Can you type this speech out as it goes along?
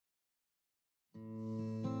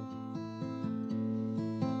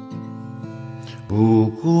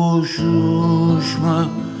Bu koşuşma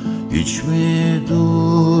hiç mi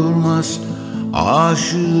durmaz?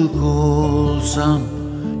 Aşık olsam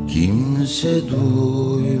kimse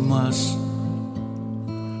duymaz.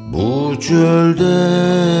 Bu çölde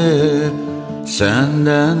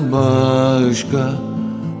senden başka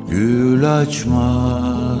gül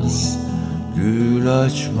açmaz, gül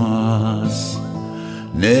açmaz.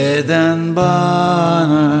 Neden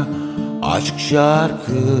bana aşk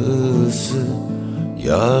şarkısı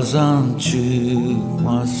yazan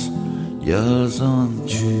çıkmaz, yazan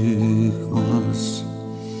çıkmaz.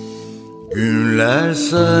 Günler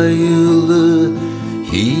sayılı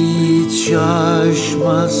hiç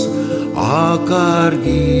şaşmaz, akar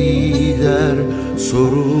gider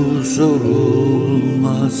soru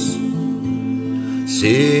sorulmaz.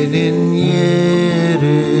 Senin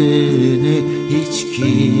yerini hiç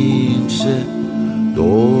kimse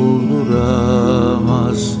dolduramaz,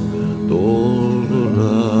 dolduramaz.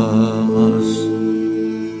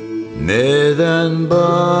 Neden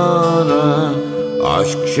bana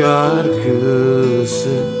aşk şarkısı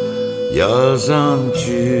yazan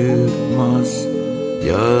çıkmaz,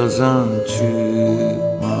 yazan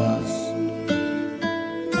çıkmaz.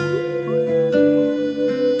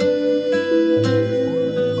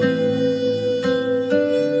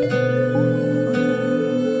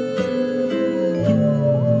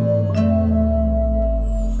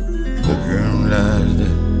 Bugünlerde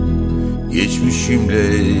geçmişimle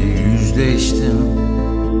yüzleştim.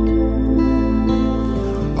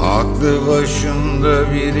 Aklı başında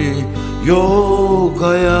biri yok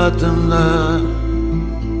hayatımda.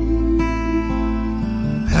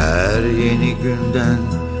 Her yeni günden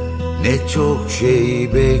ne çok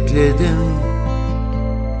şey bekledim.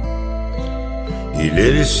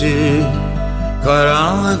 İlerisi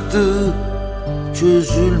karanlıktı,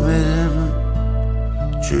 çözülmedim,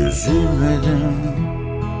 çözülmedim.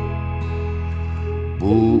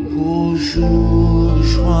 Bu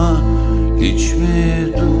koşuşma hiç mi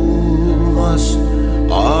durmaz?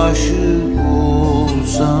 Aşık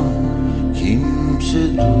olsam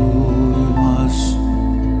kimse duymaz.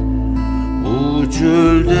 Bu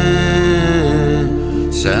çölde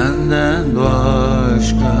senden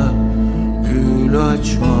başka gül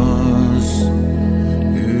açmaz,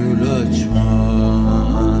 gül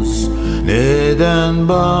açmaz. Neden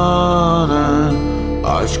bana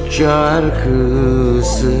aşk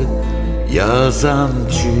şarkısı yazan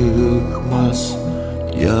çıkmaz,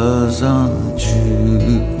 yazan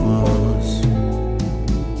çıkmaz.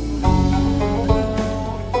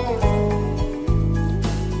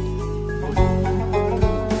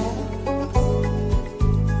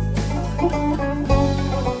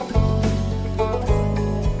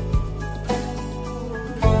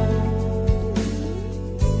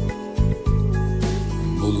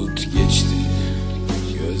 Bulut geçti,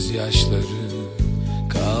 gözyaşları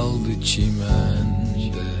kaldı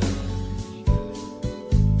çimende.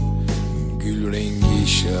 Gül rengi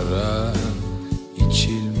şarap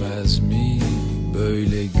içilmez mi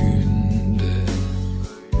böyle günde?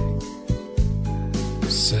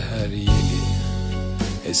 Seher yeli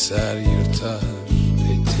eser yırtar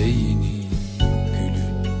eteğini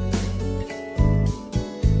gülün.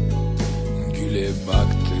 Güle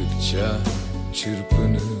baktıkça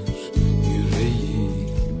çırpınır yüreği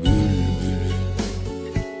bülbülün.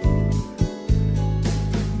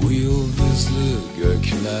 Bu yıldızlı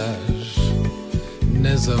gökler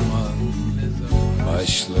ne zaman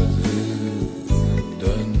başladı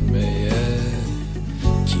dönmeye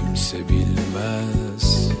kimse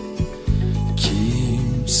bilmez,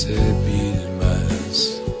 kimse bilmez.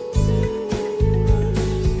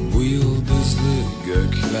 Bu yıldızlı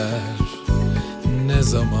gökler ne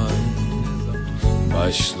zaman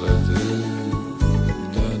başladı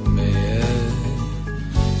dönmeye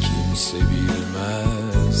kimse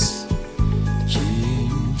bilmez,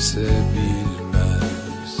 kimse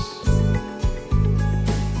bilmez,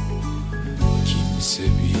 kimse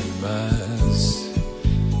bilmez,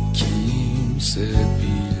 kimse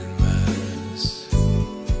bilmez,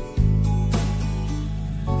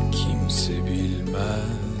 kimse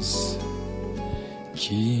bilmez,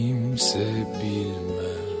 kimse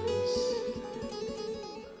bilmez.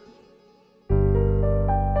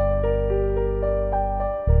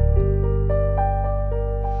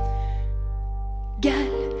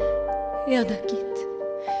 Gel ya da git,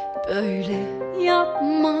 böyle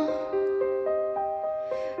yapma.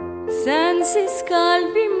 Sensiz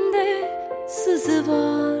kalbimde sızı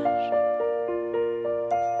var.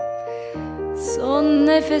 Son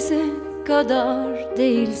nefese kadar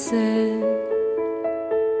değilse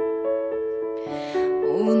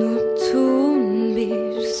unuttuğum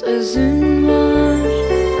bir sözün var.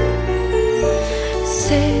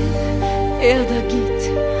 ya da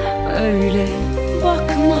git, öyle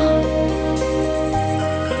bakma.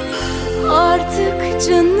 Artık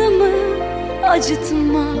canımı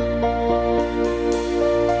acıtma.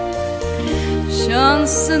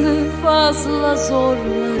 Şansını fazla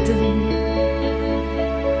zorladın.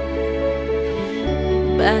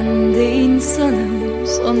 Ben de insanım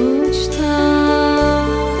sonuçta.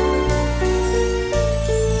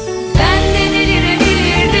 Ben de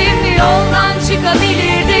delirebilirdim, yoldan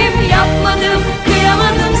çıkabilirdim. Yapmadım,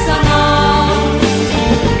 kıyamadım sana.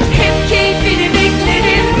 Hep keyfini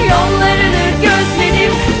bekledim, yollarını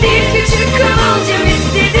gözledim. Bir küçük kıvılcım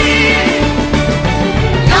istedim.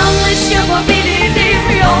 Yanlış yapabilirdim,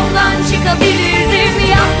 yoldan çıkabilirdim.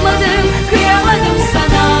 Yapmadım, kıyamadım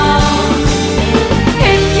sana.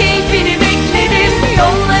 Hep keyfini bekledim,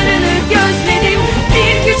 yollarını gözledim.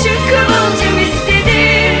 Bir küçük kıvılcım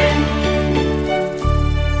istedim.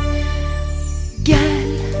 Gel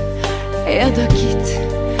ya da git,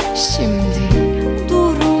 şimdi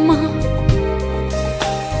durma.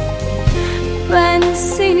 Ben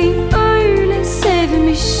seni öyle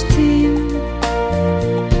sevmiştim.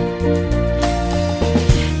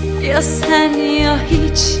 Ya sen ya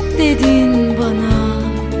hiç dedin bana.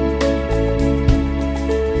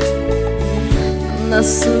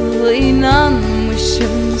 Nasıl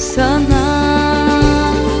inanmışım sana.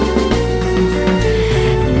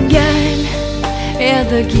 Gel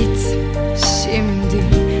ya da git, şimdi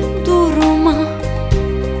durma.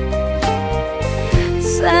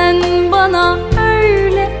 Sen bana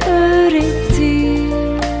öyle öğrettin.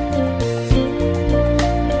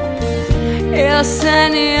 Ya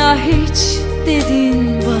sen ya hiç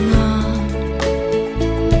dedin bana.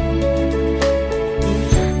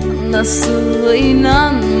 Nasıl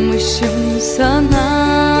inanmışım sana.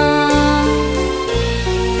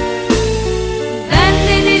 Ben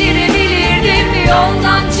de delirebilirdim,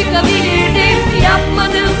 yoldan çıkabilirdim.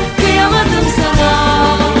 Yapmadım, kıyamadım sana.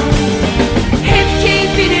 Hep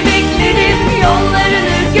keyfini bekledim,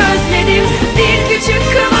 yollarını gözledim. Bir küçük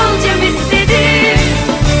kıvılcım istedim.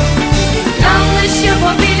 Yanlış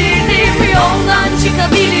yapabilirdim, yoldan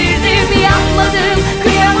çıkabilirdim. Yapmadım,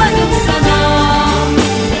 kıyamadım sana.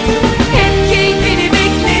 Hep keyfini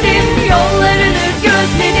bekledim, yollarını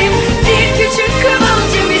gözledim. Bir küçük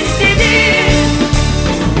kıvılcım istedim.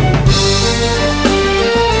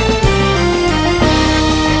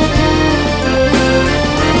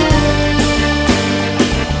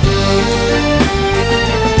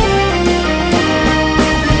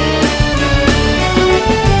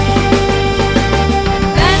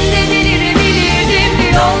 Ben de delirebilirdim,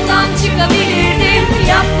 yoldan çıkabilirdim.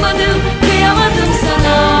 Yapmadım, kıyamadım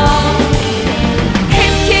sana.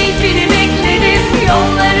 Hep keyfini bekledim,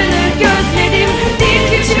 yollarını gözledim. Bir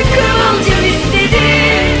küçük kıvılcım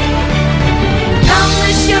istedim.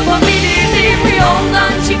 Yanlış yapabilirdim,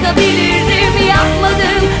 yoldan çıkabilirdim.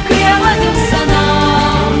 Yapmadım, kıyamadım sana.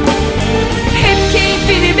 Hep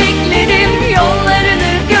keyfini bekledim,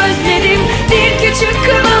 yollarını gözledim. Bir küçük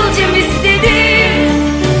kıvılcım istedim.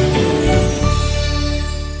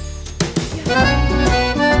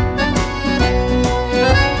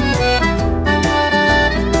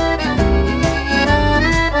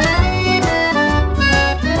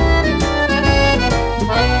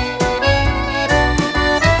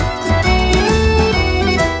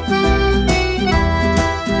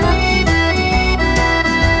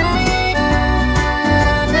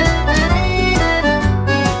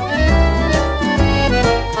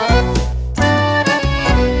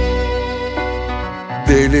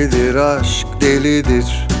 Delidir aşk,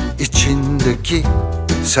 delidir içindeki.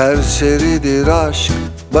 Serseridir aşk,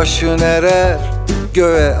 başın erer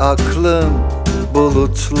göğe, aklın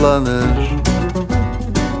bulutlanır.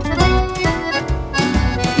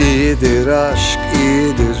 İyidir aşk,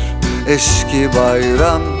 iyidir eski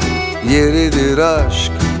bayram yeridir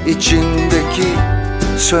aşk. İçindeki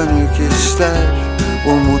sönük ister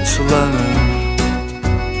umutlanır.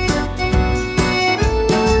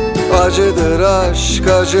 Acıdır aşk,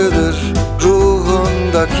 acıdır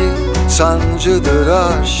ruhundaki sancıdır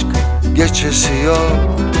aşk. Geçesi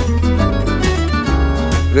yok,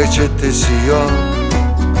 reçetesi yok.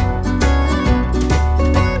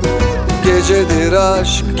 Gecedir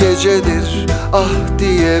aşk, gecedir ah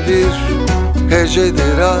diye bir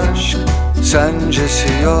hecedir aşk. Sencesi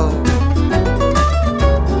yok,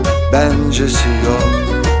 bencesi yok.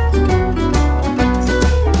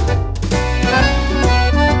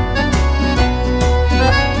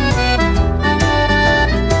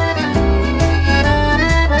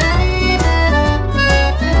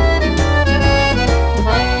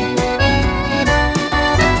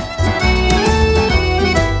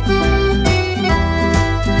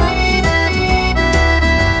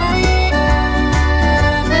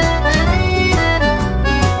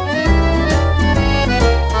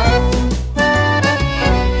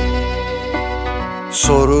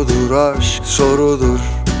 Sorudur aşk, sorudur.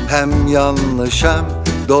 Hem yanlış hem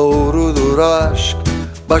doğrudur aşk.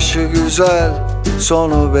 Başı güzel,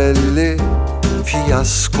 sonu belli,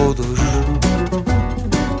 fiyaskodur.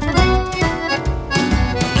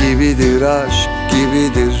 Gibidir aşk,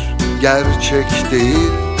 gibidir, gerçek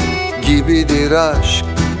değil. Gibidir aşk,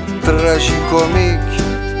 trajikomik,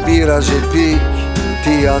 biraz epik,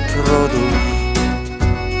 tiyatrodur.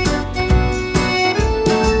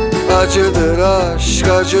 Acıdır aşk,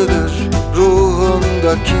 acıdır,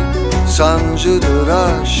 ruhundaki sancıdır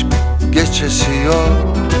aşk. Geçesi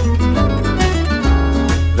yok,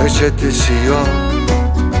 reçetesi yok.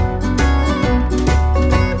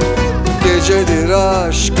 Gecedir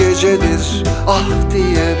aşk, gecedir, ah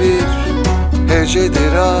diye bir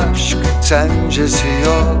hecedir aşk. Sencesi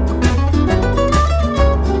yok,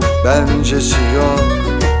 bencesi yok.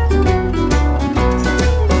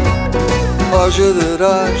 Acıdır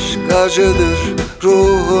aşk, acıdır,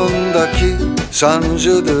 ruhundaki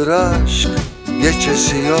sancıdır aşk.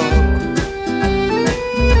 Geçesi yok,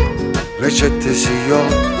 reçetesi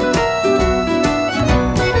yok.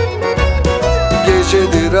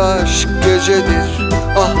 Gecedir aşk, gecedir,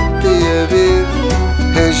 ah diye bir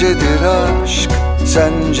hecedir aşk.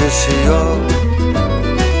 Sencesi yok,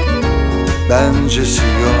 bencesi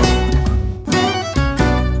yok.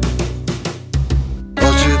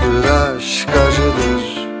 Acıdır aşk, acıdır.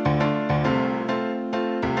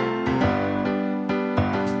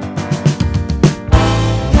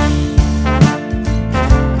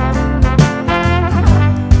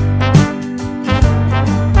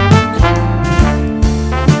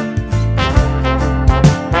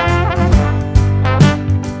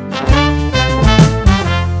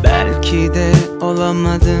 Belki de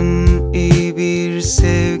olamadım iyi bir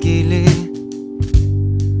sevgili,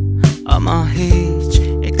 ama hiç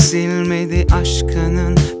eksilmedi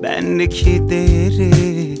aşkının bendeki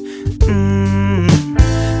değeri.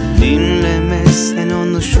 Dinleme sen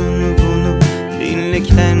onu şunu bunu, dinle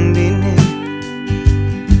kendini.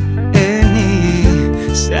 En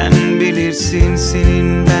iyi sen bilirsin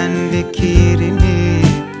senin bendeki yerini.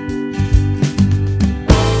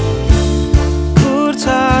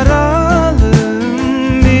 Kurtaralım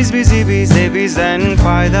biz bizi, bize bizden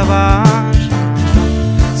fayda var.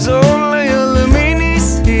 Zorlayalım en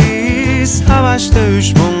iyisi, savaş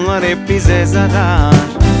dövüş bunlar hep bize zarar.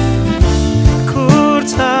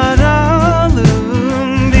 Kurtaralım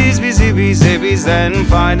biz bizi, bize bizden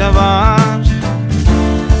fayda var.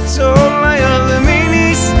 Zorlayalım en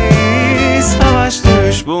iyisi, savaş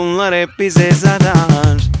dövüş bunlar hep bize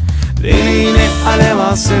zarar. Deneyine alev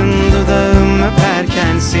alsın dudağım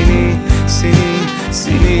öperken seni, seni,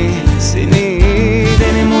 seni, seni.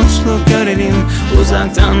 Beni mutlu görelim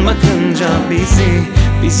uzaktan bakınca bizi,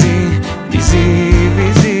 bizi, bizi,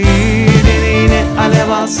 bizi. Deneyine alev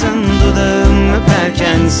alsın dudağım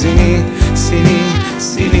öperken seni, seni,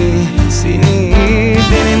 seni, seni.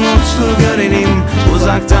 Beni mutlu görelim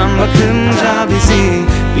uzaktan bakınca bizi,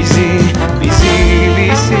 bizi, bizi,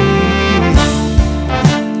 bizi.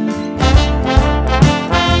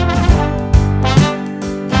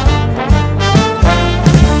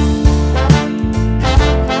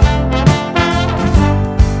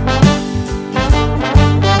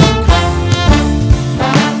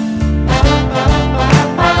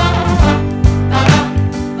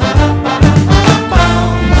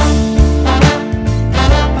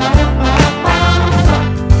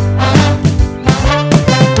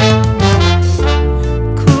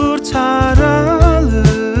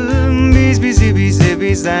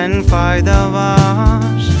 Bizden fayda var.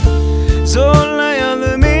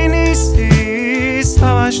 Zorlayalım en iyisi,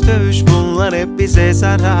 savaş dövüş bunlar hep bize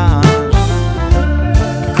zarar.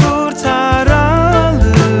 Kurtaralım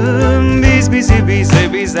biz bizi,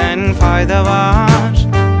 bize bizden fayda var.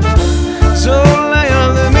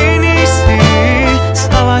 Zorlayalım en iyisi,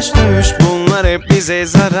 savaş dövüş bunlar hep bize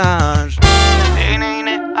zarar.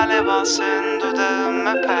 Deneyine alev alsın dudağım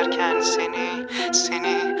öperken seni,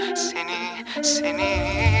 seni, seni, seni.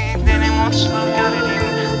 Beni mutlu görelim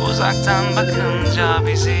uzaktan bakınca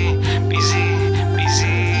bizi, bizi,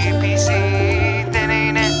 bizi, bizi.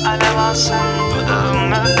 Deneyine alev alsın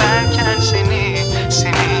dudağım öperken seni,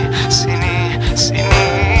 seni, seni, seni.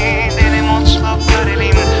 Beni mutlu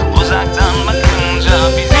görelim uzaktan bakınca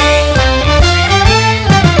bizi, bizi.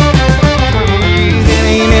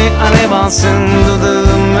 Deneyine alev alsın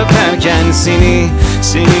dudağım öperken seni,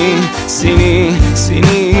 seni, seni,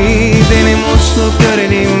 seni. Beni mutlu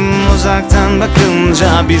görelim uzaktan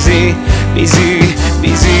bakınca bizi, bizi,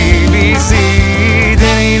 bizi, bizi.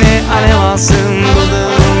 Deneyine alev alsın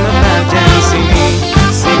dudağım öperken seni,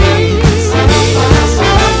 seni, seni,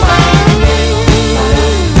 seni.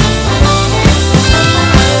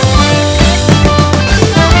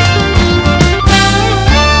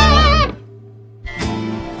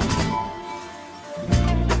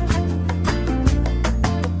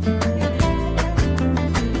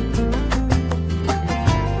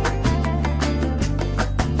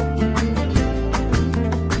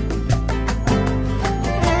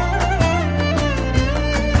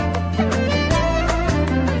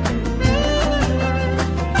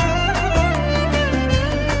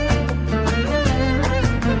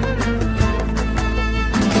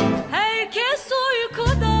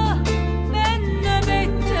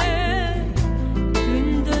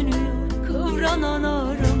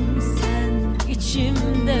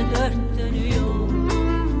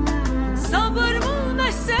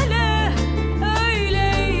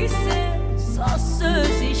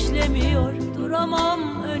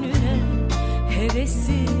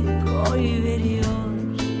 hevesi koy veriyor.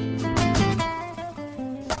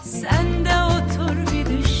 Sen de otur bir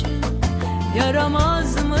düşün,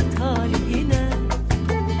 yaramaz mı talihine?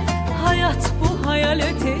 Hayat bu hayal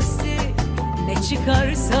ötesi, ne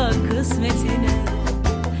çıkarsa kısmetine.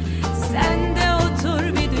 Sen de otur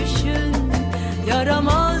bir düşün,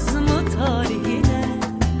 yaramaz mı talihine?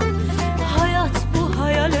 Hayat bu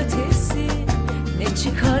hayal ötesi, ne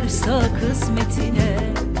çıkarsa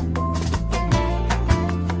kısmetine.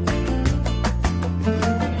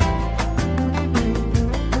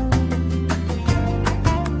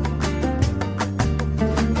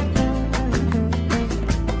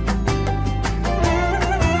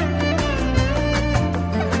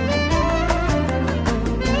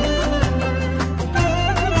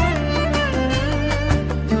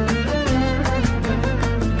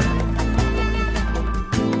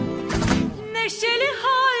 Neşeli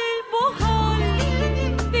hal bu hal,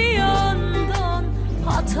 bir yandan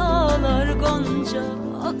hatalar gonca,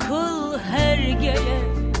 akıl hergele,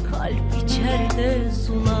 kalp içerde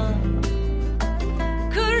zula.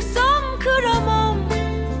 Kırsam kıramam,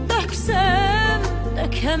 döksem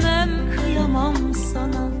dökemem, kıyamam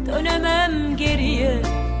sana, dönemem geriye,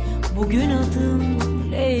 bugün adım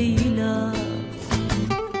Leyla.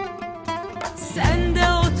 Sen de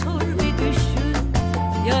otur bir düşün,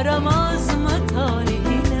 yaramaz mı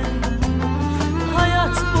talihine?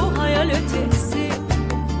 Hayat bu hayal ötesi,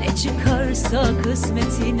 ne çıkarsa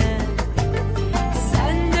kısmetine.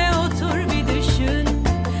 Sen de otur bir düşün,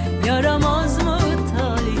 yaramaz mı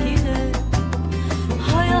talihine?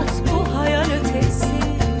 Hayat bu hayal ötesi,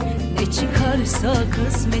 ne çıkarsa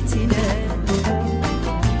kısmetine.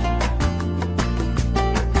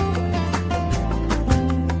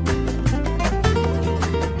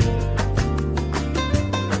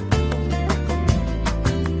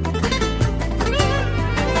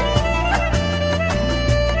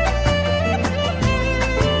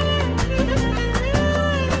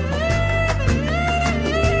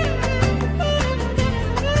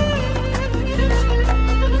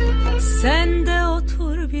 Sen de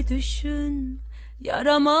otur bir düşün,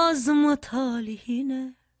 yaramaz mı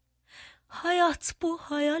talihine? Hayat bu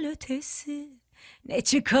hayal ötesi, ne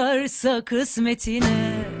çıkarsa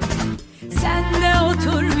kısmetine. Sen de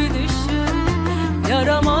otur bir düşün,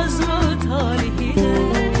 yaramaz mı talihine?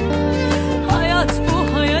 Hayat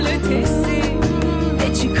bu hayal ötesi,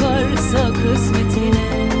 ne çıkarsa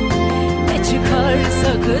kısmetine, ne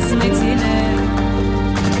çıkarsa kısmetine.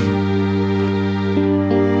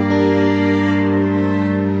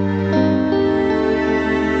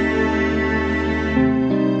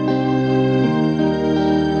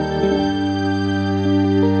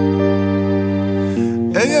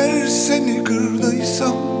 Eğer seni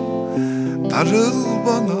kırdıysam darıl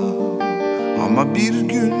bana, ama bir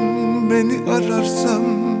gün beni ararsan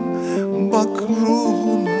bak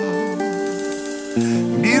ruhuna.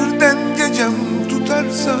 Birden gecem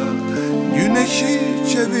tutarsa güneşi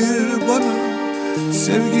çevir bana.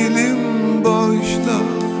 Sevgilim bağışla,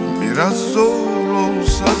 biraz zor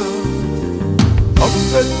olsa da.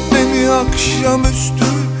 Affet beni akşamüstü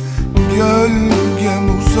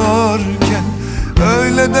gölgem uzarken.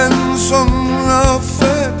 Öğleden sonra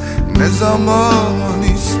affet, ne zaman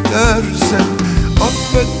istersen.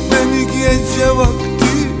 Affet beni gece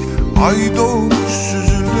vakti, ay doğmuş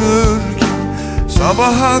süzülürken.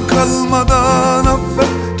 Sabaha kalmadan affet,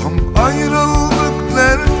 tam ayrıldık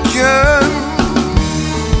derken.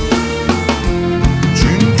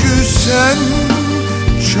 Çünkü sen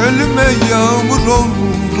çölüme yağmur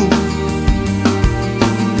oldun.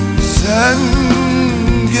 Sen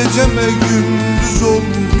geceme gündüz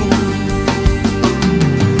oldun.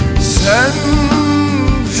 Sen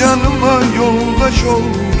canıma yoldaş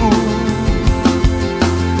oldun.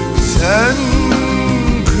 Sen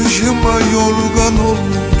kışıma yorgan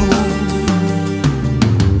oldun.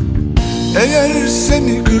 Eğer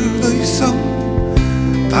seni kırdıysam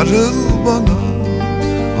darıl bana,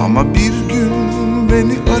 ama bir gün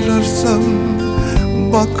beni ararsan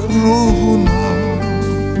bak ruhuna.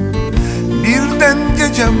 Birden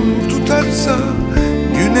gecem tutarsa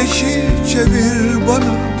güneşi çevir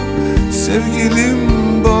bana. Sevgilim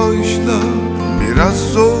bağışla, biraz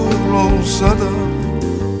zor olsa da.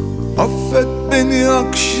 Affet beni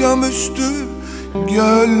akşamüstü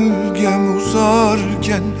gölgem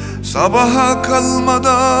uzarken. Sabaha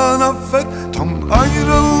kalmadan affet, tam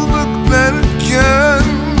ayrıldık derken.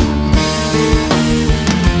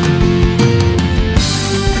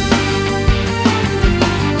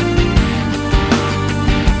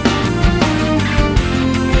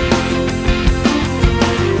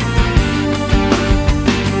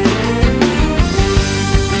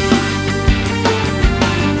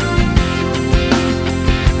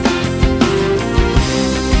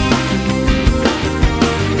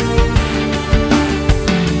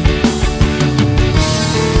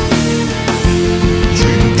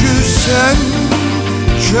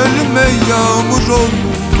 çölüme yağmur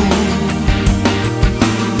oldun.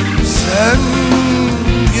 Sen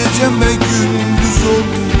geceme gündüz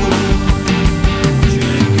oldun.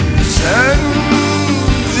 Sen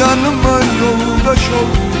canıma yoldaş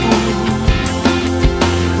oldun.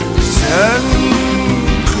 Sen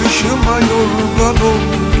kışıma yorgan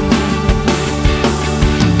oldun.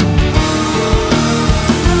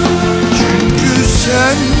 Çünkü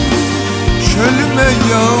sen çölüme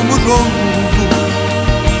yağmur oldun.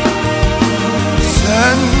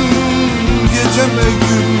 Sen geceme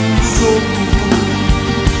gündüz oldun.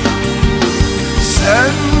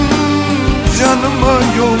 Sen canıma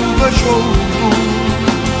yoldaş oldun.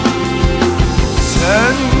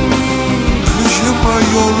 Sen kışıma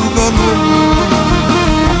yorgan oldun.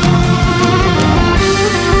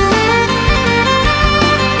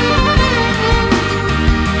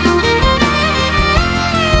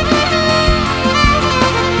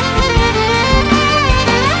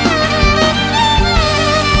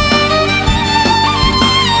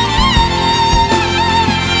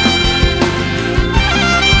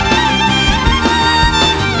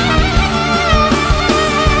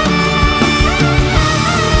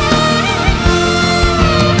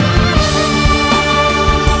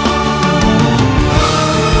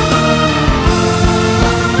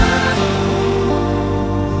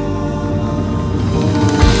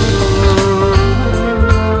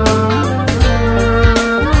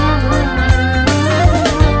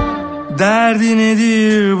 Derdi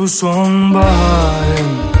nedir bu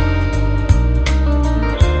sonbaharın?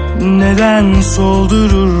 Neden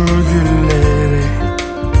soldurur gülleri?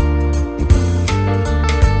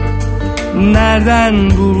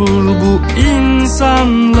 Nereden bulur bu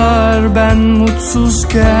insanlar ben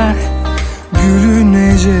mutsuzken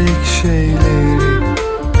gülünecek şeyleri?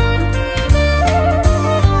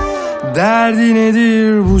 Derdi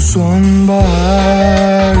nedir bu sonbaharın?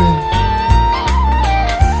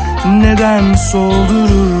 Neden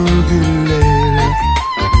soldurur gülleri?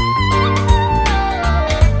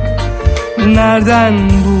 Nereden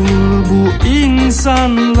bulur bu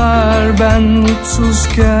insanlar ben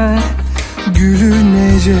mutsuzken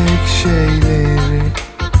gülünecek şeyleri?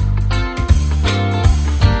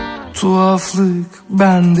 Tuhaflık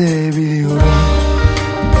ben de biliyorum.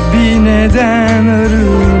 Bir neden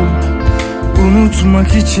arıyorum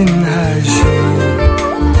unutmak için her şeyi.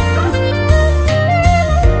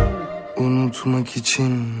 Unutmak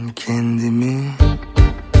için kendimi.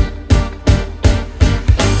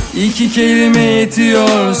 İki kelime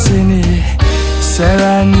yetiyor seni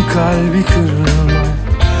seven kalbi kırma.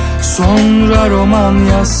 Sonra roman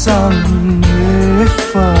yazsam ne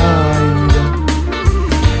fayda?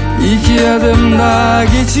 İki adım daha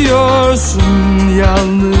geçiyorsun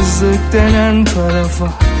yalnızlık denen tarafa.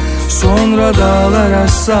 Sonra dağlar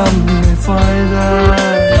aşsam ne fayda?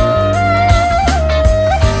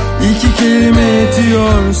 İki kelime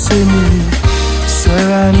yetiyor seni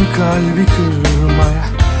seven kalbi kırmaya.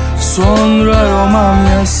 Sonra roman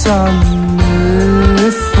yazsam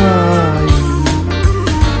ne fayda?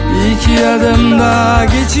 İki adım daha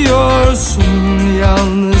geçiyorsun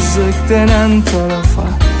yalnızlık denen tarafa.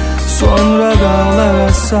 Sonra dağlar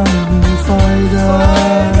aşsam ne fayda?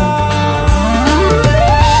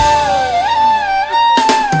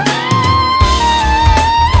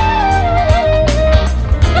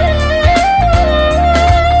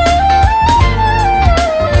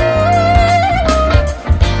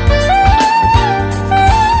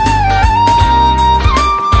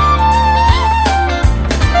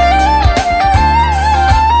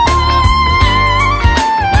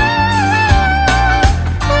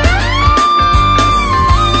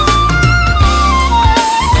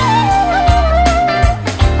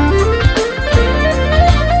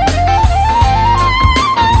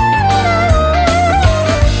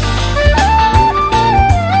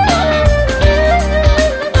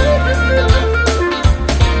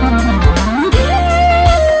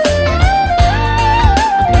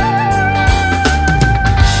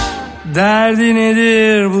 Derdi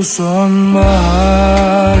nedir bu sonbaharın?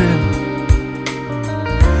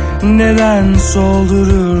 Neden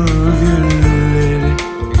soldurur gülleri?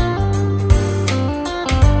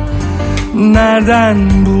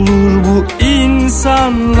 Nereden bulur bu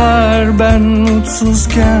insanlar ben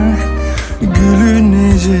mutsuzken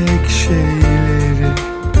gülünecek şeyleri?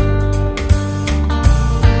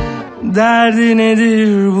 Derdi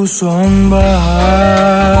nedir bu sonbaharın?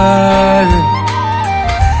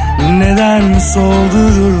 Neden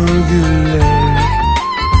soldurur gülleri?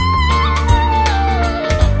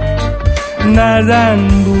 Nereden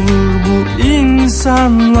bulur bu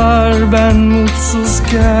insanlar ben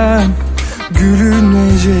mutsuzken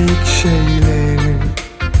gülünecek şeyleri?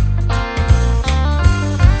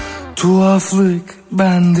 tuhaflık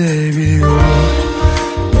bende biliyorum.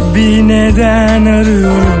 Bir neden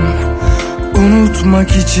arıyorum,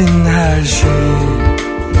 unutmak için her şeyi,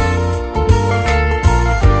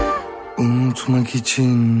 unutmak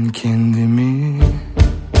için kendimi.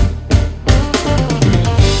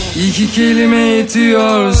 İki kelime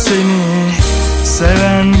yetiyor seni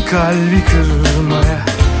seven kalbi kırmaya.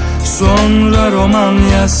 Sonra roman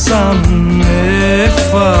yazsam ne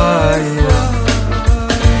fayda?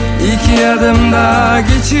 İki adım daha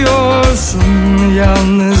geçiyorsun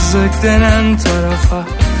yalnızlık denen tarafa.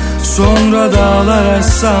 Sonra dağlar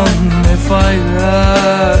aşsam ne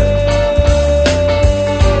fayda?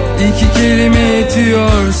 İki kelime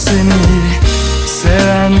yetiyor seni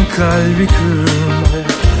seven kalbi kırmaya.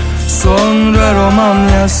 Sonra roman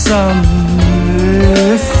yazsam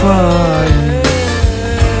ne fayda?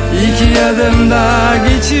 İki adım daha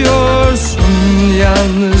geçiyorsun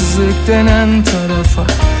yalnızlık denen tarafa.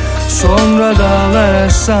 Sonra dağlar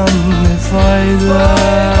aşsam ne fayda?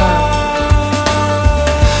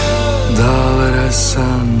 Dağlar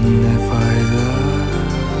aşsam ne fayda?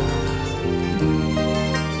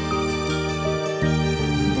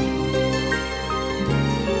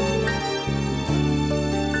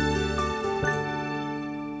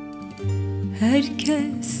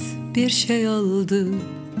 Herkes bir şey aldı,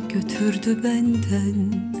 götürdü benden.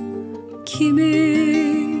 Kimi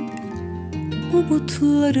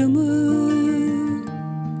umutlarımı,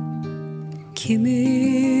 kimi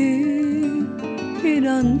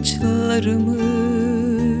inançlarımı,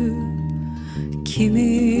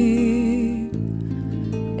 kimi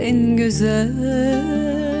en güzel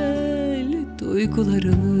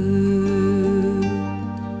duygularımı.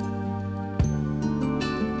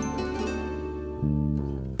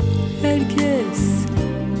 Herkes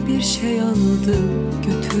bir şey aldı,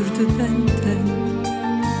 götürdü benden.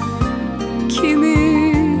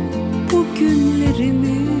 Kimi bu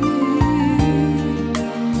günlerimi,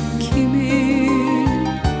 kimi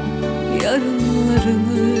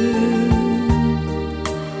yarınlarımı,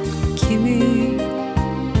 kimi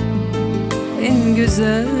en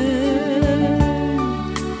güzel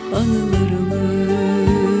anılarımı.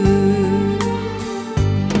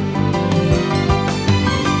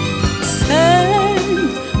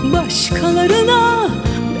 Başkalarına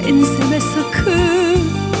benzeme sakın,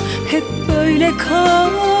 hep böyle kal,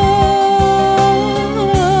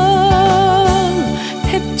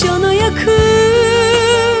 hep cana yakın.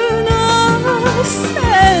 Ah,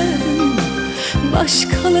 sen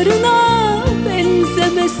başkalarına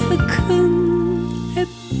benzeme sakın, hep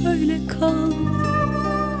böyle kal,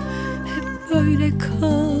 hep böyle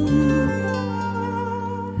kal,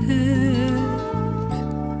 hep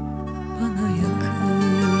bana yakın.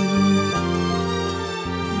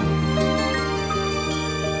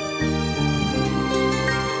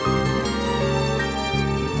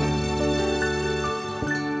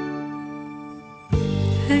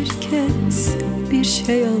 Herkes bir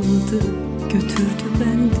şey aldı, götürdü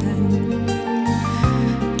benden.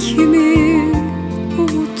 Kimi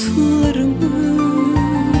umutlarımı,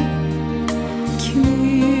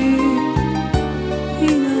 kimi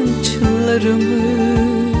inançlarımı,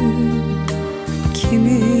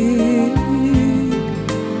 kimi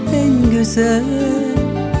en güzel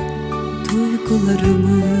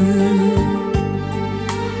duygularımı.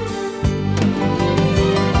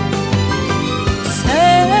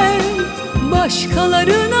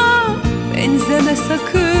 Başkalarına benzeme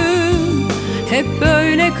sakın, hep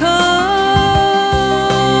böyle kal,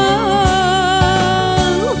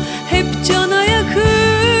 hep cana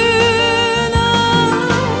yakın.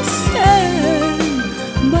 Ah, sen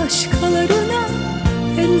başkalarına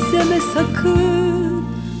benzeme sakın,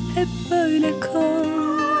 hep böyle kal,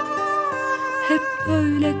 hep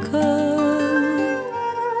böyle kal,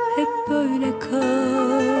 hep böyle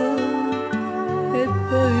kal, hep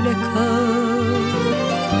böyle kal,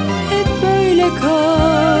 hep böyle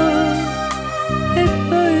kal, hep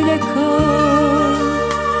böyle kal,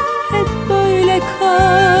 hep böyle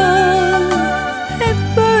kal, hep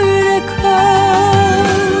böyle kal.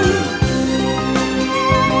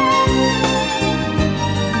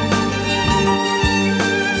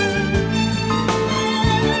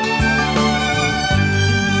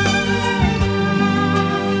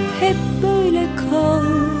 Hep böyle kal,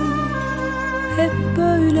 hep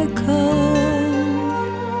böyle kal,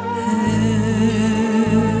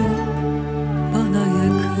 hep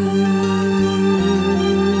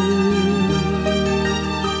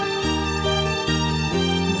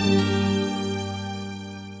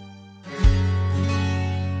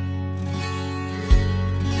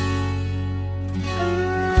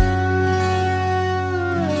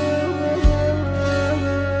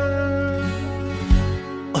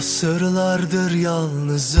Asırlardır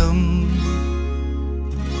yalnızım,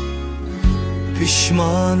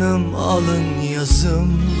 pişmanım alın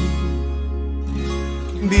yazım.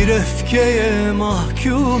 Bir öfkeye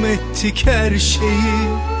mahkum ettik her şeyi.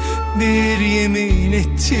 Bir yemin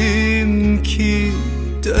ettim ki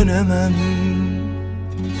dönemem.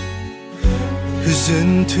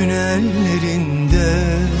 Hüzün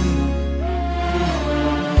tünellerinde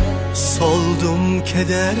soldum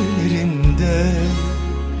kederlerinde.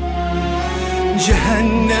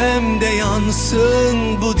 Cehennemde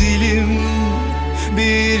yansın bu dilim.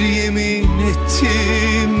 Bir yemin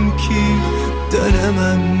ettim ki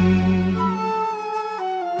dönemem.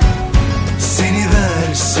 Seni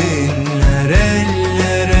versinler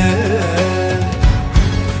ellere,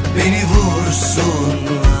 beni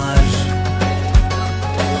vursunlar.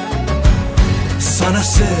 Sana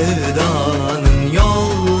sevdanın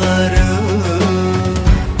yolları,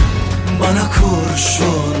 bana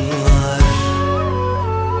kurşunlar.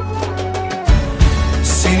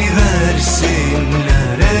 Seni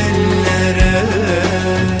versinler ellere,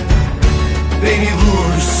 beni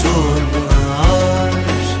vursunlar.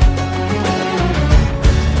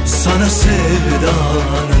 Sana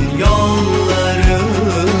sevdanın yolları,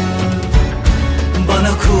 bana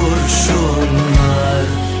kurşunlar.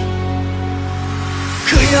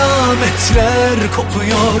 Kıyametler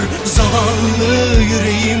kopuyor zavallı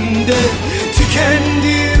yüreğimde.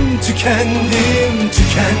 Tükendim, tükendim,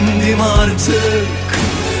 tükendim artık.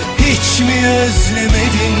 Hiç mi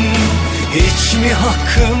özlemedin, hiç mi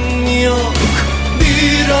hakkım yok?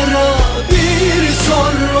 Bir ara, bir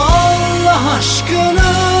sor Allah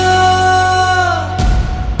aşkına.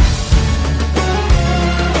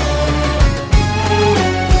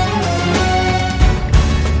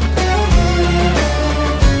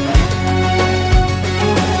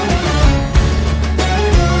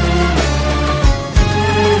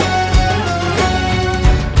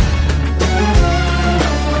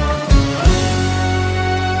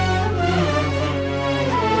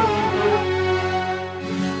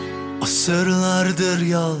 Asırlardır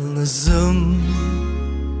yalnızım,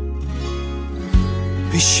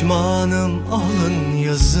 pişmanım alın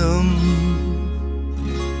yazım.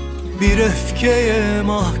 Bir öfkeye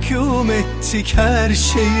mahkum ettik her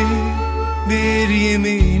şeyi. Bir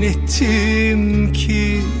yemin ettim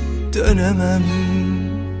ki dönemem.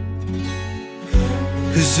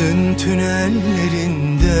 Hüzün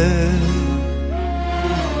tünellerinde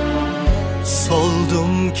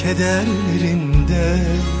soldum kederlerinde.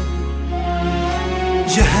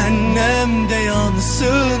 Cehennemde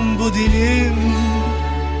yansın bu dilim.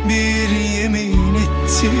 Bir yemin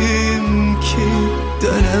ettim ki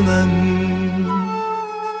dönemem.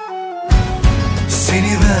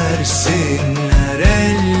 Seni versinler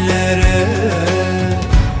ellere,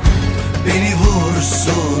 beni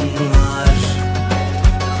vursunlar.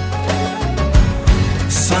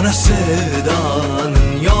 Sana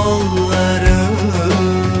sevdanın yolları,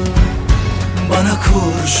 bana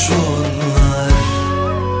kurşunlar.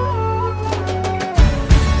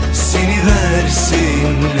 Seni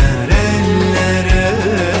versinler ellere,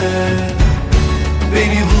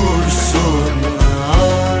 beni vursunlar.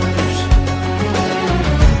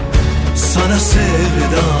 Sana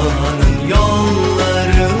sevdanın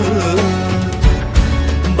yolları,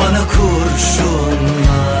 bana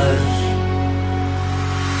kurşunlar.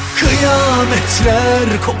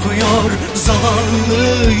 Kıyametler kopuyor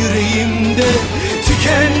zavallı yüreğimde.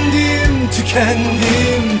 Tükendim,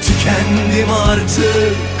 tükendim, tükendim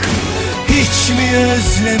artık. Hiç mi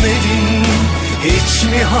özlemedin, hiç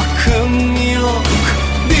mi hakkım yok?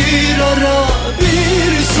 Bir ara,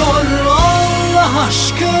 bir sor Allah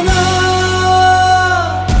aşkına.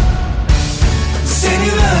 Seni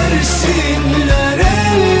versinler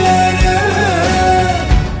ellere,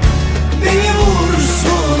 beni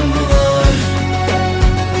vursunlar.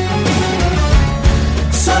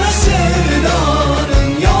 Sana sevdanın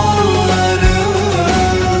yolları,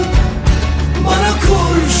 bana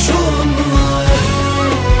kurşunlar.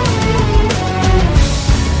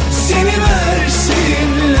 Seni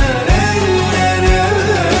versinler ellere,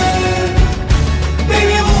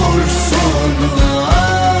 beni vursunlar.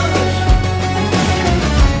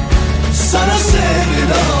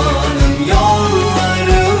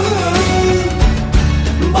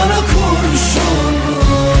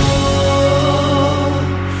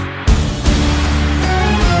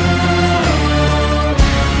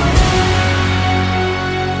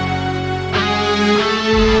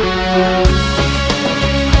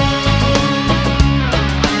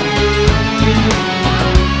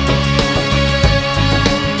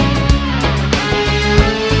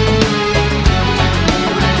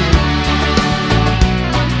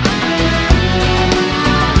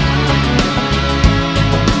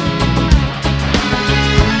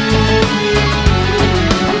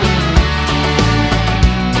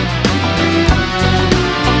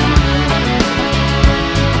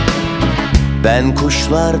 Ben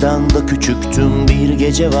kuşlardan da küçüktüm, bir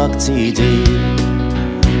gece vaktiydi.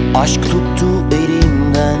 Aşk tuttu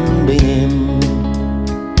elimden benim.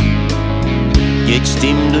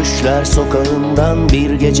 Geçtim düşler sokağından,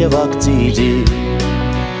 bir gece vaktiydi.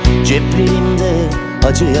 Ceplerimde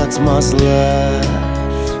acı yatmazlar.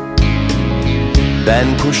 Ben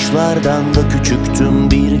kuşlardan da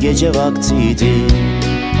küçüktüm, bir gece vaktiydi.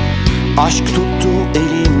 Aşk tuttu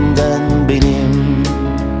elimden benim.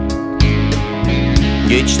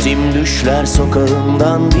 Geçtim düşler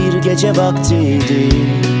sokağından, bir gece vaktiydi.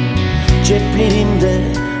 Ceplerimde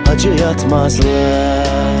acı yatmazlar.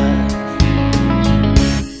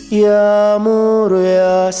 Yağmur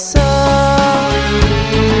yağsa,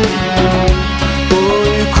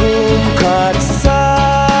 uykum kaçsa,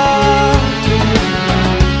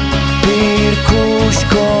 bir kuş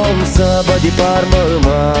konsa body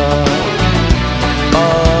parmağıma,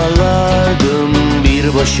 ağlardım bir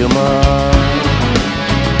başıma.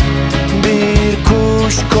 Bir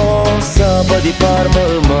kuş konsa body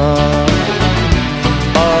parmağıma,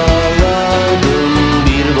 ağlardım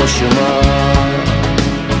bir başıma.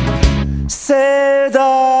 Sevdadandır,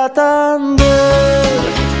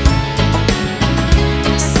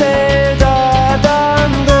 sevdadandır,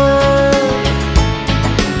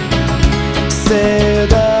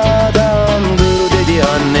 sevdadandır dedi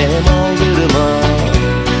annem. Aldırma,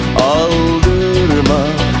 aldırma,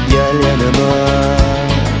 gel yanıma.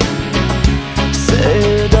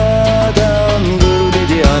 Sevdadandır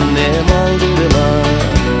dedi annem. Aldırma,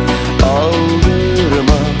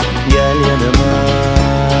 aldırma, gel yanıma.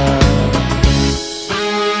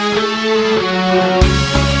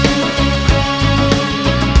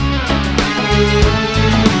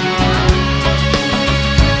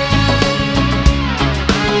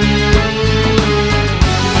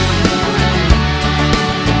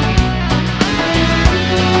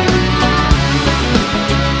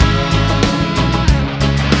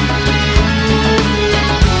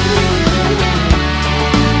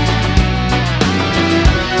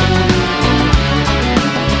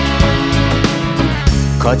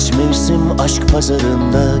 Kaç mevsim aşk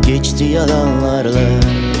pazarında geçti yalanlarla.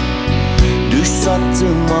 Düş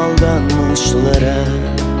sattım aldanmışlara.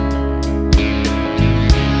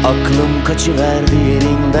 Aklım kaçıverdi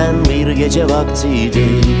yerinden, bir gece vaktiydi.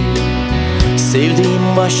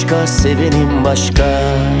 Sevdiğim başka, sevenim başka.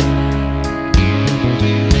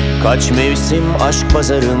 Kaç mevsim aşk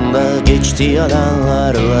pazarında geçti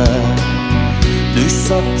yalanlarla. Düş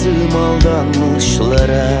sattım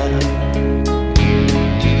aldanmışlara.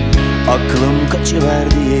 Aklım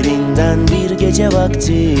kaçıverdi yerinden, bir gece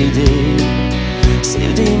vaktiydi.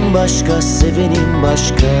 Sevdiğim başka, sevenim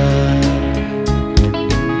başka.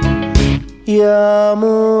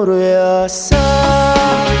 Yağmur yağsa,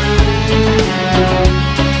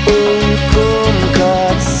 uykum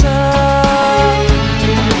kaçsa,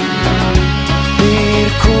 bir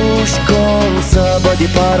kuş konsa body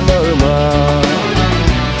parmağıma,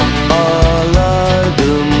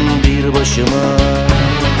 ağlardım bir başıma.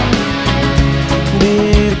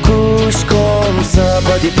 Bir kuş konsa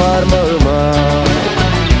body parmağıma,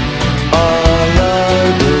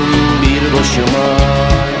 ağlardım bir başıma.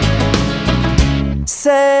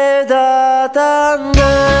 Sevdadandır,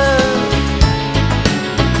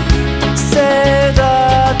 sevdadandır,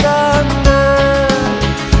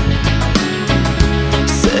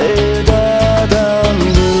 sevdadandır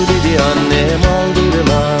dedi annem.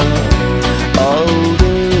 Aldırma,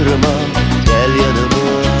 aldırma, gel yanıma.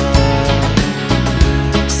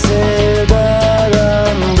 Sevdadandır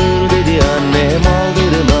dedi annem.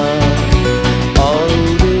 Aldırma,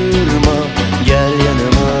 aldırma, gel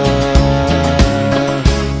yanıma.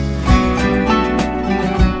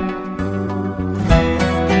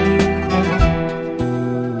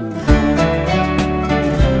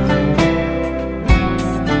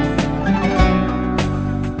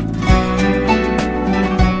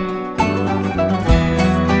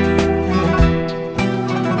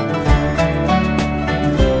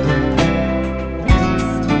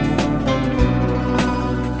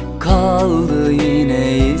 Kaldı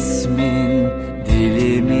yine ismin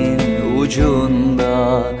dilimin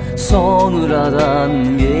ucunda. Sonradan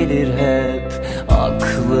gelir hep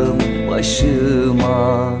aklım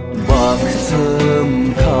başıma.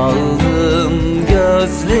 Baktım kaldım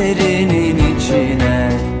gözlerinin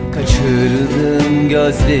içine. Kaçırdım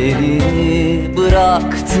gözlerini,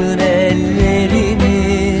 bıraktın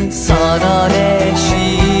ellerini. Sana ne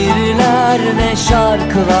şiirler ne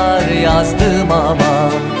şarkılar yazdım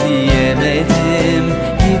ama diyemedim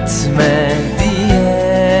gitme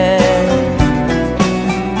diye.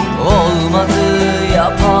 Olmadı,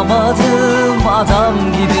 yapamadım, adam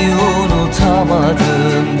gibi unutamam.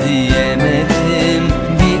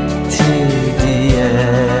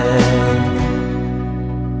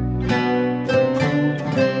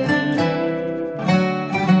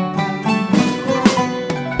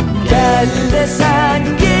 Gel desen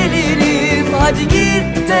gelirim, hadi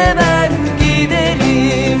git de ben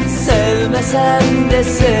giderim. Sevmesem de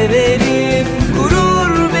severim,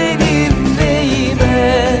 gurur benim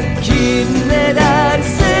neyime. Kim ne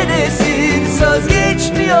derse desin, söz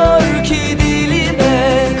geçmiyor ki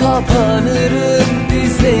dilime. Kapanırım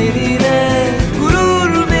dizlerine,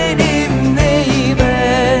 gurur benim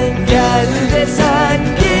neyime. Gel desen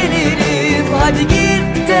gelirim, hadi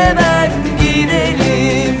git de ben gidelim.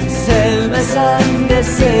 Sevmesen de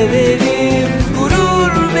severim,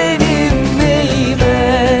 gurur benim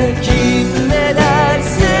neyime. Kim ne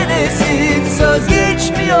derse desin, söz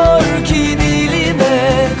geçmiyor ki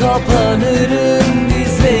dilime. Kapanırım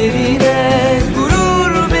dizlerine,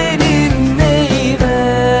 gurur benim neyime.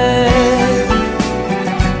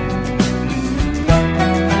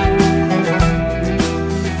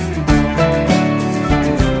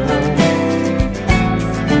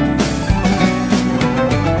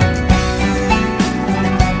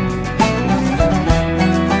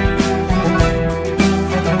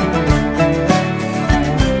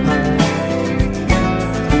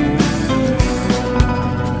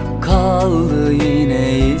 Kaldı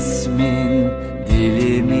yine ismin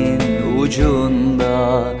dilimin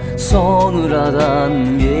ucunda.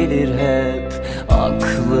 Sonradan gelir hep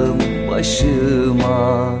aklım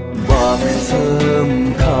başıma.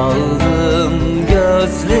 Baktım kaldım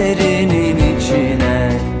gözlerinin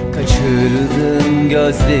içine. Kaçırdın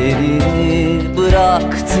gözlerini,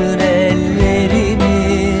 bıraktın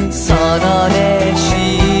ellerini. Sana ne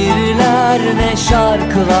şiirler ne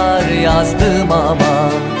şarkılar yazdım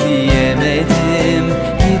ama diyemedim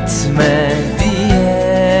gitme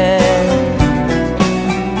diye.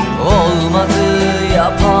 Olmadı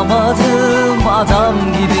yapamadım, adam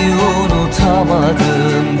gibi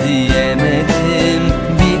unutamadım diyemedim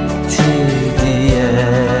bitti diye.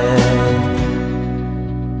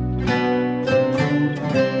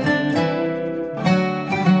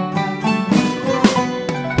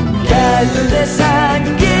 Gel desen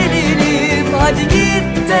gelirim, hadi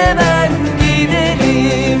git de ben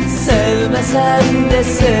gidelim. Sevmesem de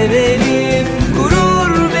severim,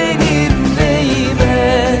 gurur benim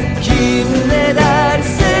neyime. Kim ne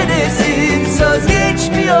derse desin, söz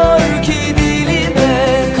geçmiyor ki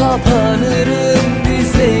dilime. Kapanırım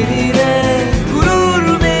dizlerine,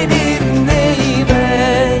 gurur benim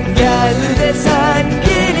neyime. Gel desen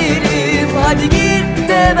gelirim, hadi git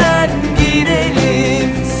de ben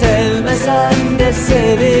gidelim. Sevmesen de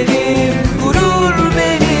severim, gurur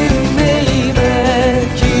benim neyime.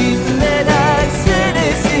 Kim ne derse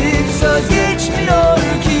desin, söz geçmiyor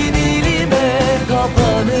ki dilime.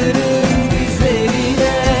 Kapanırım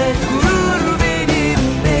dizlerine, gurur benim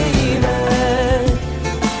neyime.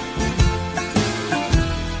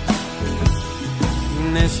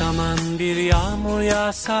 Ne zaman bir yağmur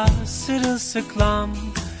yağsa sırılsıklam,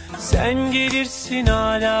 sen gelirsin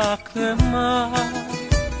hala aklıma.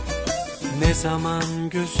 Ne zaman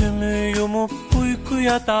gözümü yumup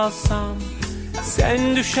uykuya dalsam,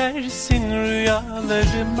 sen düşersin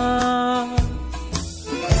rüyalarıma.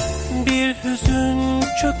 Bir hüzün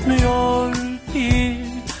çökmüyor bir,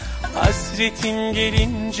 hasretin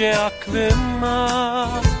gelince aklıma.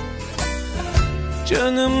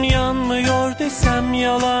 Canım yanmıyor desem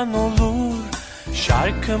yalan olur,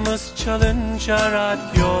 şarkımız çalınca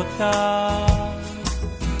radyoda.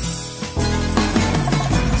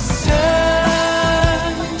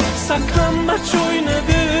 Sen saklambaç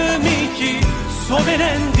oynadım, iki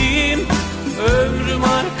sobelendim. Ömrüm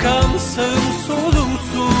arkam sağım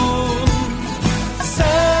solumsun.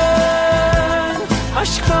 Sen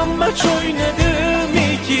aşklambaç oynadım,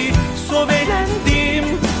 iki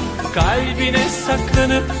sobelendim. Kalbine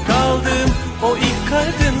saklanıp kaldım, o ilk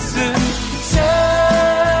kadınsın.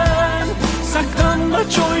 Sen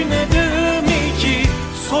saklambaç oynadım, iki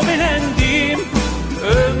sobelendim.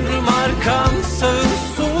 Ömrüm arkam sağım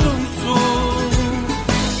solumsun.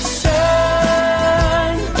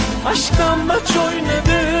 Sen aşklambaç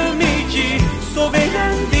oynadım, iki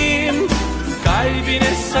sobelendim.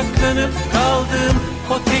 Kalbine saklanıp kaldım,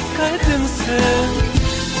 o tek kadınsın.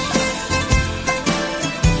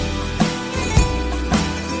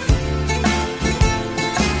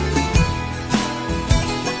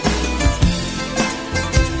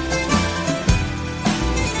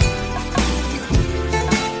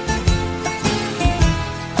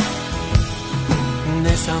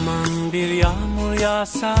 Ne zaman bir yağmur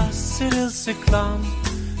yağsa sırılsıklam,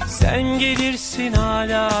 sen gelirsin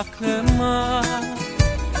hala aklıma.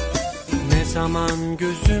 Ne zaman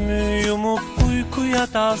gözümü yumup uykuya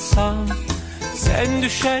dalsam, sen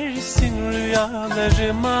düşersin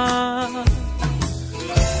rüyalarıma.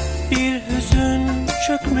 Bir hüzün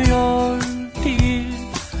çökmüyor değil,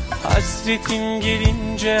 hasretin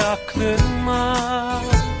gelince aklıma.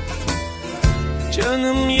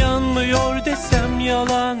 Canım yanmıyor desem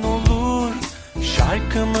yalan olur,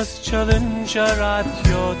 şarkımız çalınca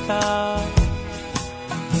radyoda.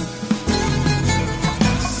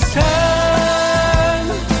 Sen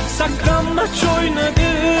saklambaç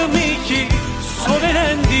oynadım, iki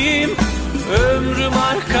sobelendim. Ömrüm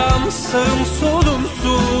arkam sağım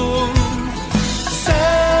solumsun.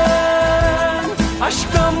 Sen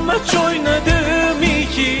aşklambaç oynadım,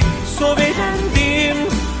 iki sobelendim.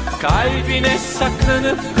 Kalbine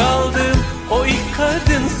saklanıp kaldım, o ilk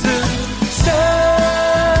kadınsın.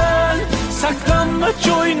 Sen saklambaç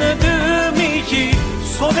oynadım, iki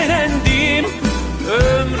sobelendim.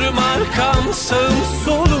 Ömrüm arkam sağım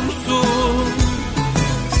solumsun.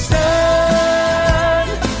 Sen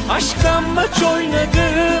aşklambaç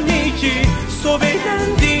oynadım, iki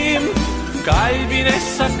sobelendim. Kalbine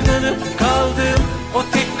saklanıp kaldım, o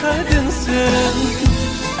tek kadınsın.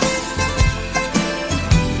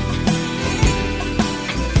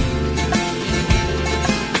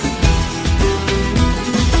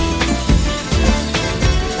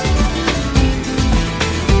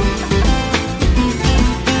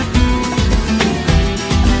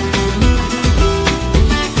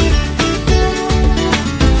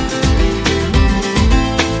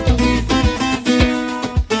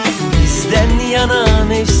 Yana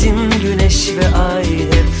mevsim, güneş ve ay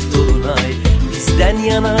hep dolunay. Bizden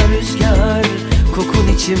yana rüzgar, kokun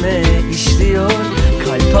içime işliyor.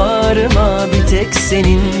 Kalp ağrıma bir tek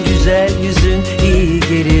senin güzel yüzün iyi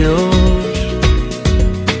geliyor.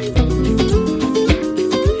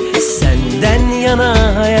 Senden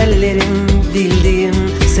yana hayallerim, bildiğim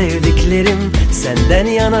sevdiklerim. Senden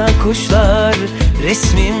yana kuşlar,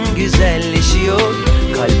 resmim güzelleşiyor.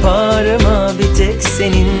 Kalp ağrıma bir tek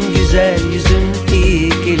senin güzel yüzün iyi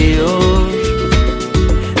geliyor.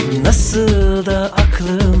 Nasıl da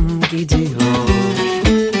aklım gidiyor.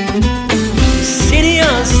 Seni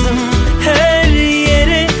yazdım her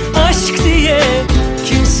yere aşk diye.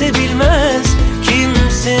 Kimse bilmez,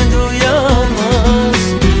 kimse duyamaz.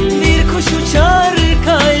 Bir kuş uçar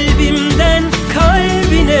kalbimden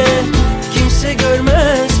kalbine. Kimse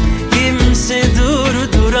görmez, kimse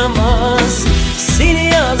durduramaz. Seni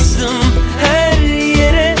yazdım her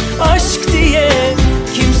yere aşk diye.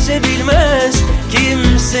 Kimse bilmez,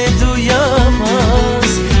 kimse duyamaz.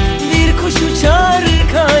 Bir kuş uçar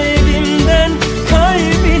kalbimden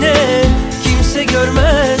kalbine. Kimse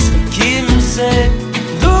görmez, kimse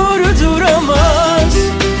durduramaz.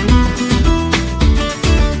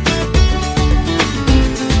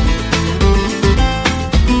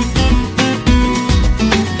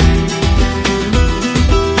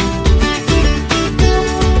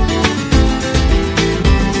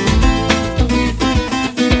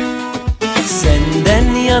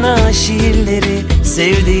 Senden yana şiirleri,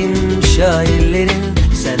 sevdiğim şairlerin.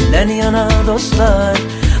 Senden yana dostlar,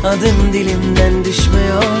 adım dilimden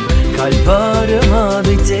düşmüyor. Kalp ağrıma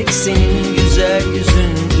bir tek senin güzel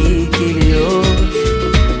yüzün iyi geliyor.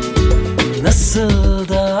 Nasıl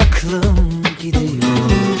da aklım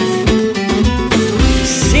gidiyor.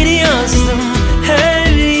 Seni yazdım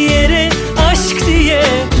her yere aşk diye.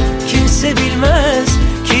 Kimse bilmez,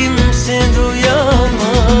 kimse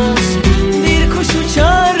duyamaz. Bir kuş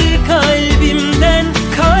uçar kalbimden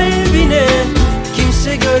kalbine.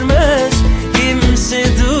 Kimse görmez, kimse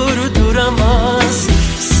durduramaz.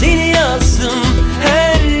 Seni yazdım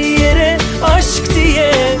her yere aşk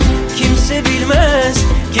diye. Kimse bilmez,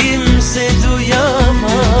 kimse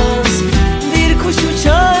duyamaz. Bir kuş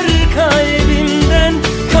uçar kalbimden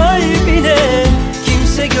kalbine.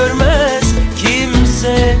 Kimse görmez,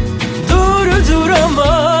 kimse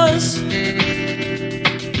durduramaz.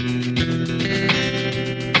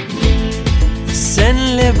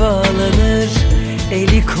 Senle bağlanır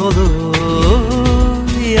eli kolu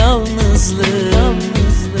yalnızlığım.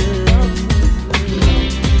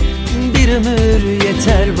 Bir ömür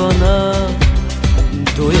yeter bana,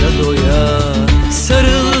 doya doya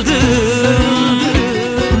sarıldım.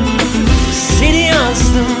 Seni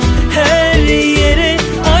yazdım her yere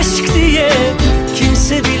aşk diye.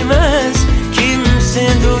 Kimse bilmez, kimse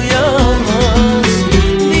duyamaz.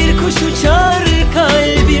 Bir kuş uçar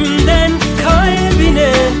kalbimden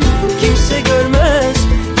kalbine. Kimse görmez,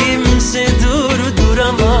 kimse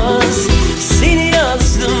durduramaz. Seni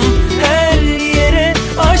yazdım her yere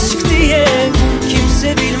aşk diye.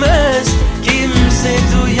 Kimse bilmez, kimse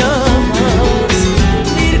duyamaz.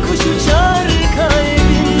 Bir kuş uçar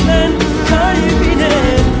kalbimden kalbine.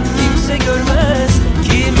 Kimse görmez,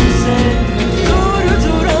 kimse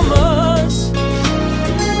durduramaz.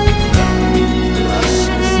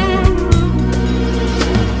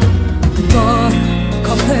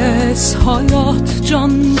 hayat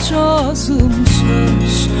cancağızım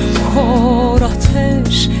söz, kor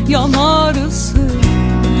ateş yanarsın.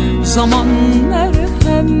 Zaman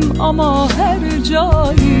merhem ama her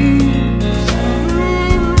cahil.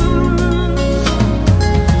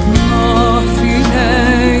 Nafile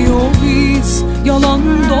yol iz, yalan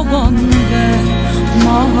dolan ve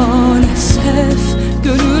maalesef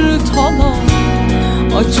gönül talan.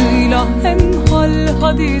 Acıyla hemhal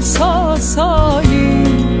hadi sağ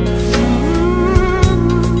salim.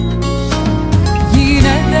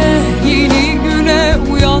 Yine de yeni güne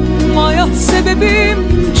uyanmaya sebebim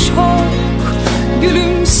çok.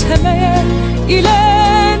 Gülümsemeye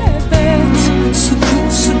ilelebet,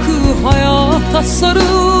 sıkı sıkı hayata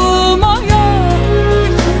sarılmaya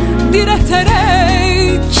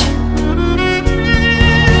direterek.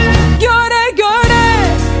 Göre göre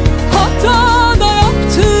hata da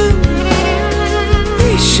yaptım,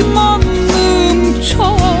 pişmanlığım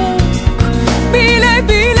çok. Bile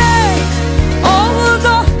bile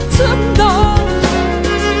aldattım da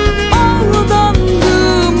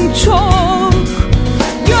aldandım çok.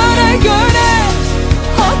 Göre göre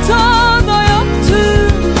hata da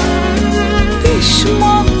yaptım,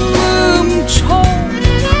 pişmanlığım çok.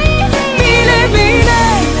 Bile bile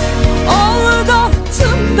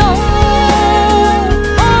aldattım da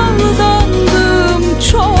aldandım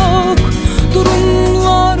çok.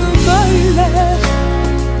 Durumlar böyle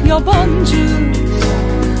yabancı,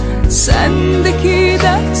 sendeki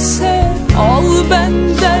dertse al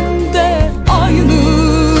benden de aynı.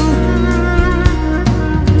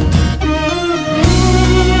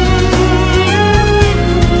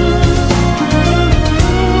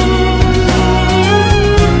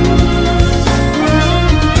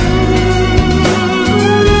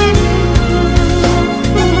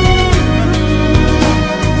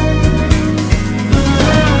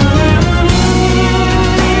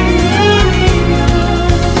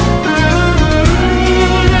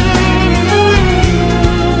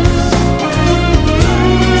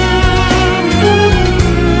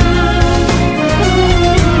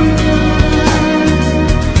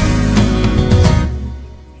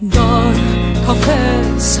 Dar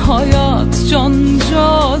kafes hayat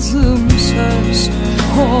cancağızım söz,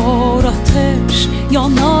 kor ateş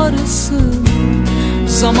yanarsın.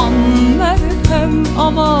 Zaman merhem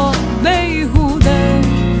ama beyhude.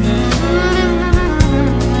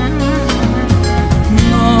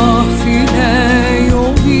 Nafile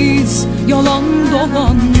yol iz, yalan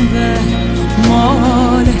dolan ve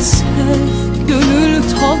maalesef gönül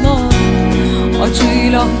talan.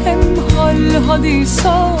 Acıyla hemhal hadi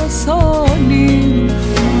sağ salim.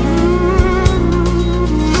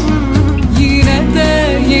 Yine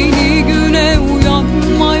de yeni güne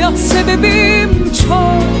uyanmaya sebebim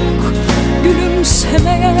çok.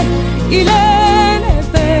 Gülümsemeye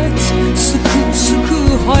ilelebet, sıkı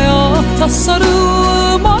sıkı hayata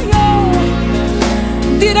sarılmaya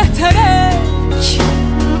direterek.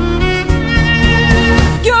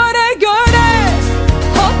 Göre göre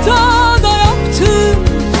hata da yaptım,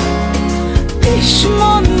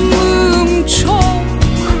 pişmanlığım çok.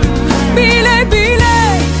 Bile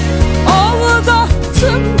bile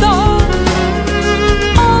aldattım da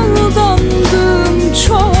aldandım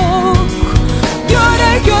çok.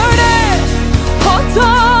 Göre göre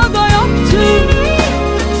hata da yaptım,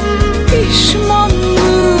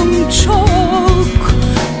 pişmanlığım çok.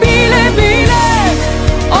 Bile bile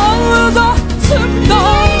aldattım da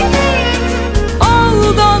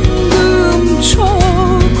aldandım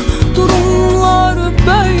çok. Durumlar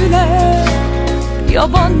böyle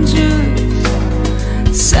yabancı,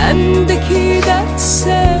 sendeki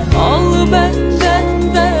dertse al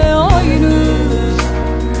benden de aynı.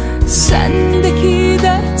 Sendeki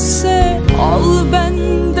dertse al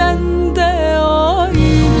benden de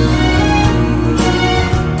aynı.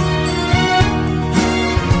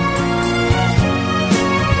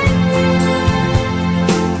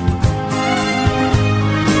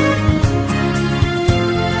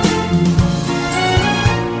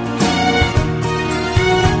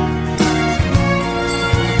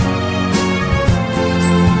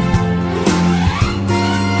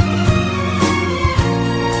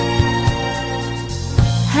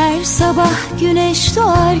 Her sabah güneş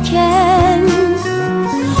doğarken,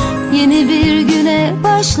 yeni bir güne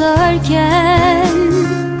başlarken,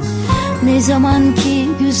 ne zaman ki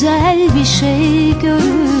güzel bir şey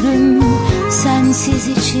görürüm, sensiz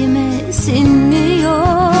içime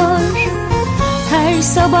sinmiyor. Her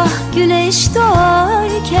sabah güneş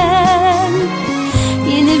doğarken,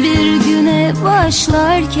 yeni bir güne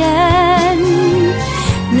başlarken,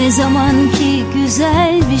 ne zaman ki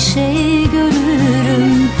güzel bir şey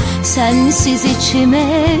görürüm, sensiz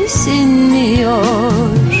içime sinmiyor.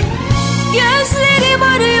 Gözlerim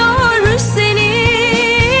arıyor seni,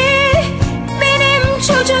 benim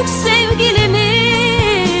çocuk sevgilimi,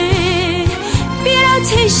 bir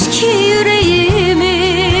ateş ki yüreğimi.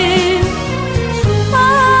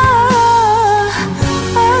 Ah,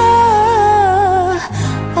 ah,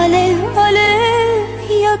 alev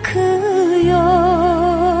alev yakıyor.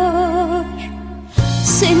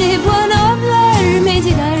 Seni bana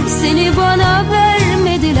vermediler, seni bana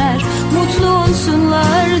vermediler, mutlu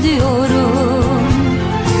olsunlar diyorum.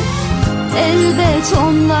 Elbet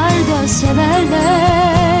onlar da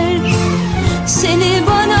severler. Seni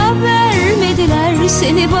bana vermediler,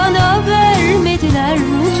 seni bana vermediler,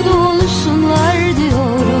 mutlu olsunlar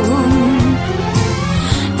diyorum.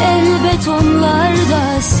 Elbet onlar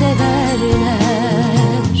da severler.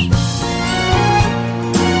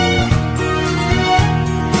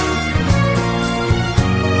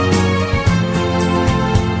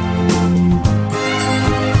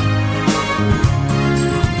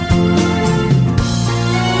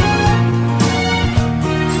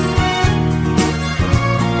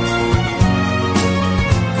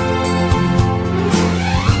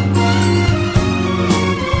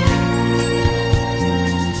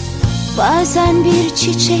 Bazen bir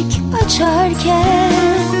çiçek açarken,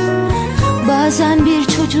 bazen bir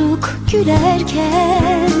çocuk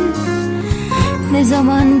gülerken, ne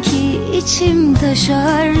zaman ki içim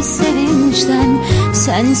taşar sevinçten,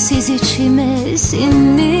 sensiz içime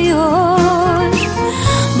sinmiyor.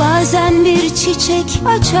 Bazen bir çiçek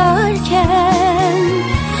açarken,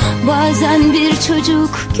 bazen bir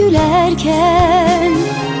çocuk gülerken,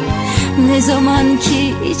 ne zaman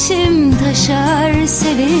ki içim taşar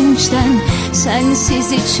sevinçten,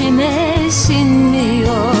 sensiz içime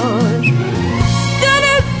sinmiyor.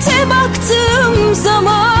 Dönüp de baktığım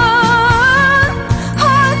zaman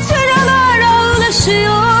hatıralar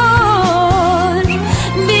ağlaşıyor.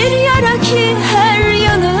 Bir yara ki her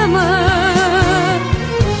yanımı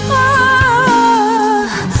ah,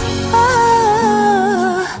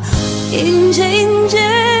 ah, ince ince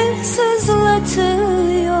sızlatıyor.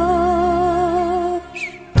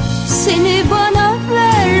 Seni bana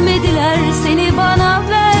vermediler, seni bana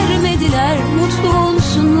vermediler, mutlu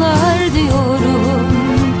olsunlar diyorum.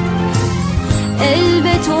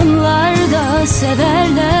 Elbet onlar da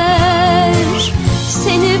severler.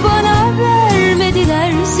 Seni bana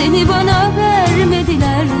vermediler, seni bana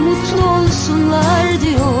vermediler, mutlu olsunlar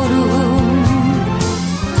diyorum.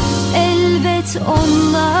 Elbet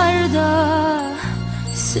onlar da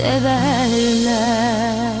severler.